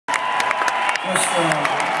Just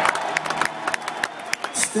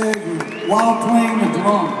staggered while playing the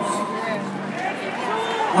drums.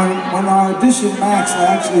 When I auditioned Max, I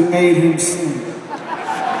actually made him sing.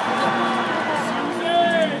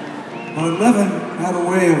 But Levon had a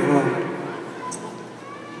way of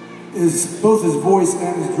both his voice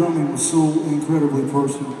and his drumming was so incredibly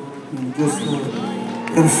personal. You know, just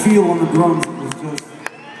that feel on the drums was just,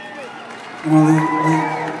 you know, they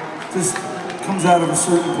just comes out of a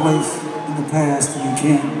certain place in the past, and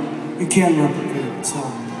you can't replicate it. So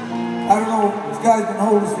I don't know. This guy's been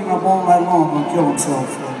holding this thing up all night long. Gonna kill himself.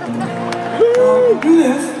 So do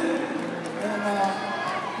this, and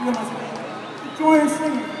you're gonna enjoy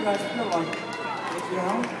singing if you guys feel like it, you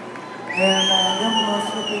know. And then we're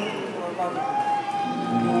gonna slip into our love.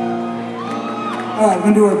 All right, we're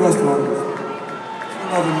gonna do our best on this.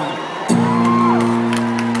 I love it.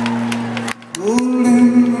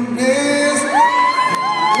 Rolling the days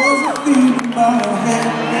was a feeling by a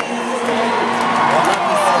hand.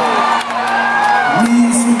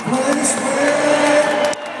 Need some place where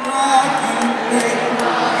I can lay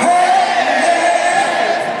my head.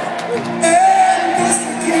 And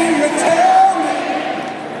Mr. King, you tell me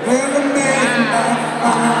where the man I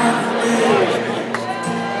find is.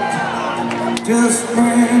 Just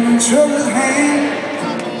when I shook his hand,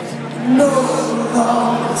 no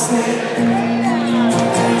all I said.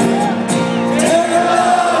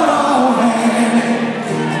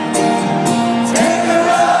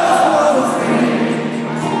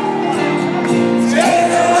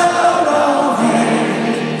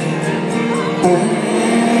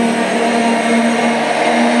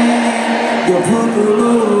 You put the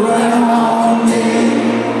road around me.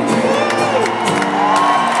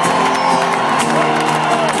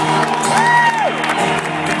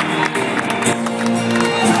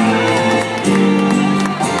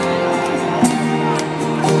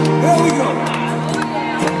 There we go.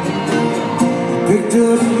 Picked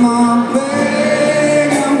up my bag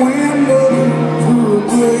and went looking for a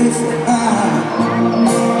place to hide.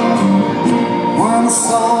 When I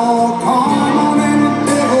saw Carmen and the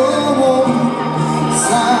devil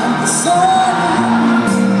side to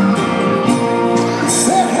side,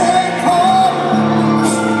 said, hey Carmen,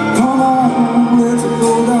 come on, let's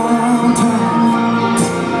go downtown.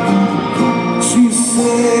 She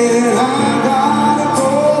said, I gotta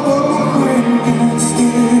go, but my friend can't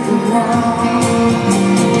stick around.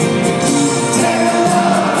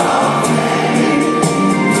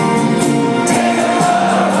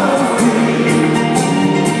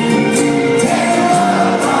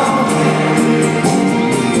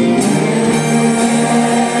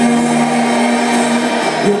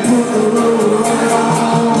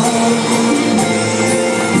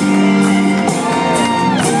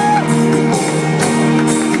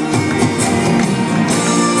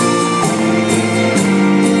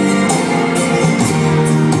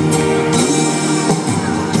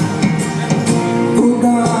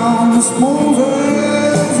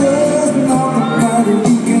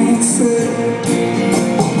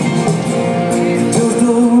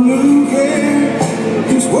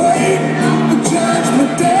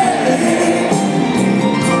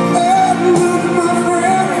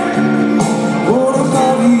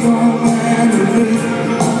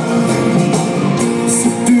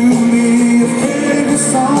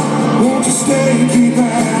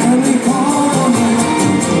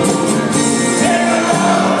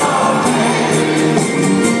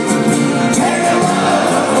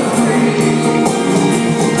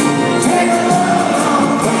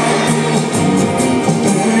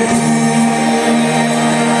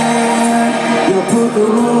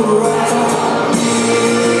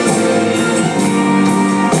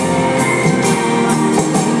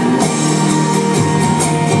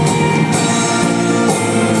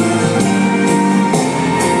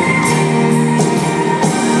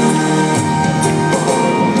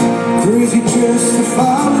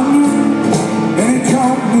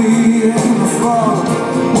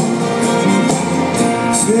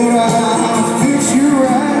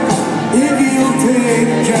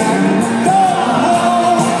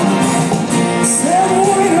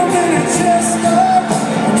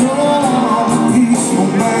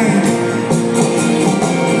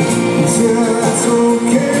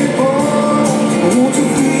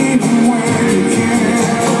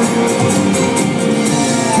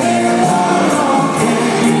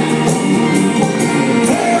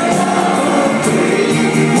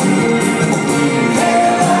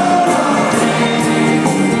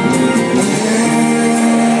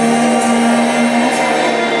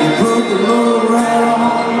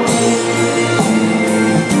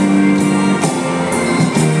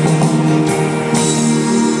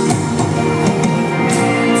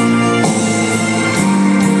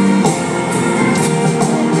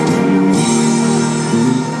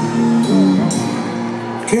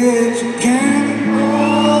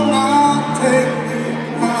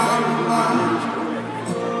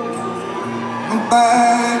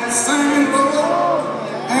 back singing low,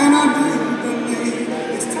 and I do believe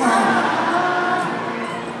it's time.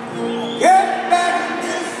 Get back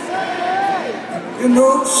this way. You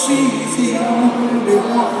know she's the only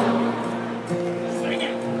one.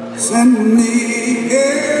 Send me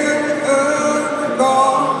every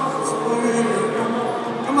regards wherever.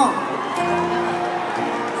 Come on.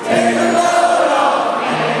 Take a load off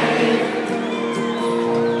me.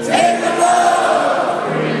 Take a load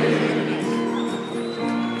free.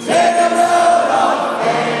 Take a load off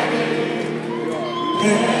me.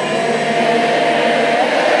 Yeah.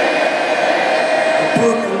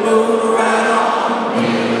 Put the load right on me.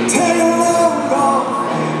 Take a load off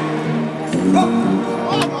me. Come on.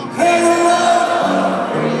 Take a load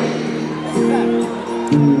off me.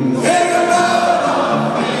 Take a load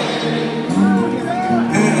off me.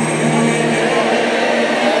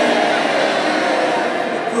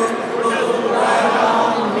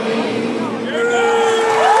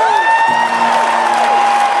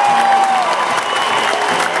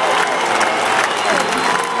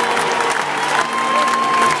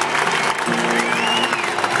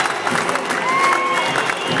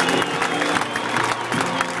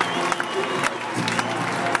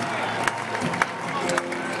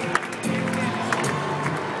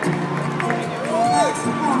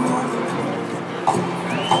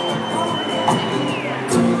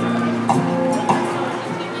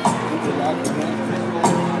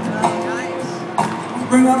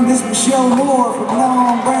 Bring up Miss Michelle Moore from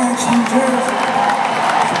Long Branch, New Jersey.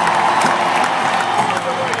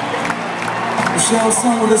 Michelle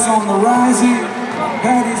sung with us on The Rising,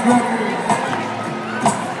 Patty's record.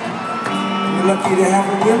 We're lucky to have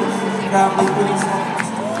her with us.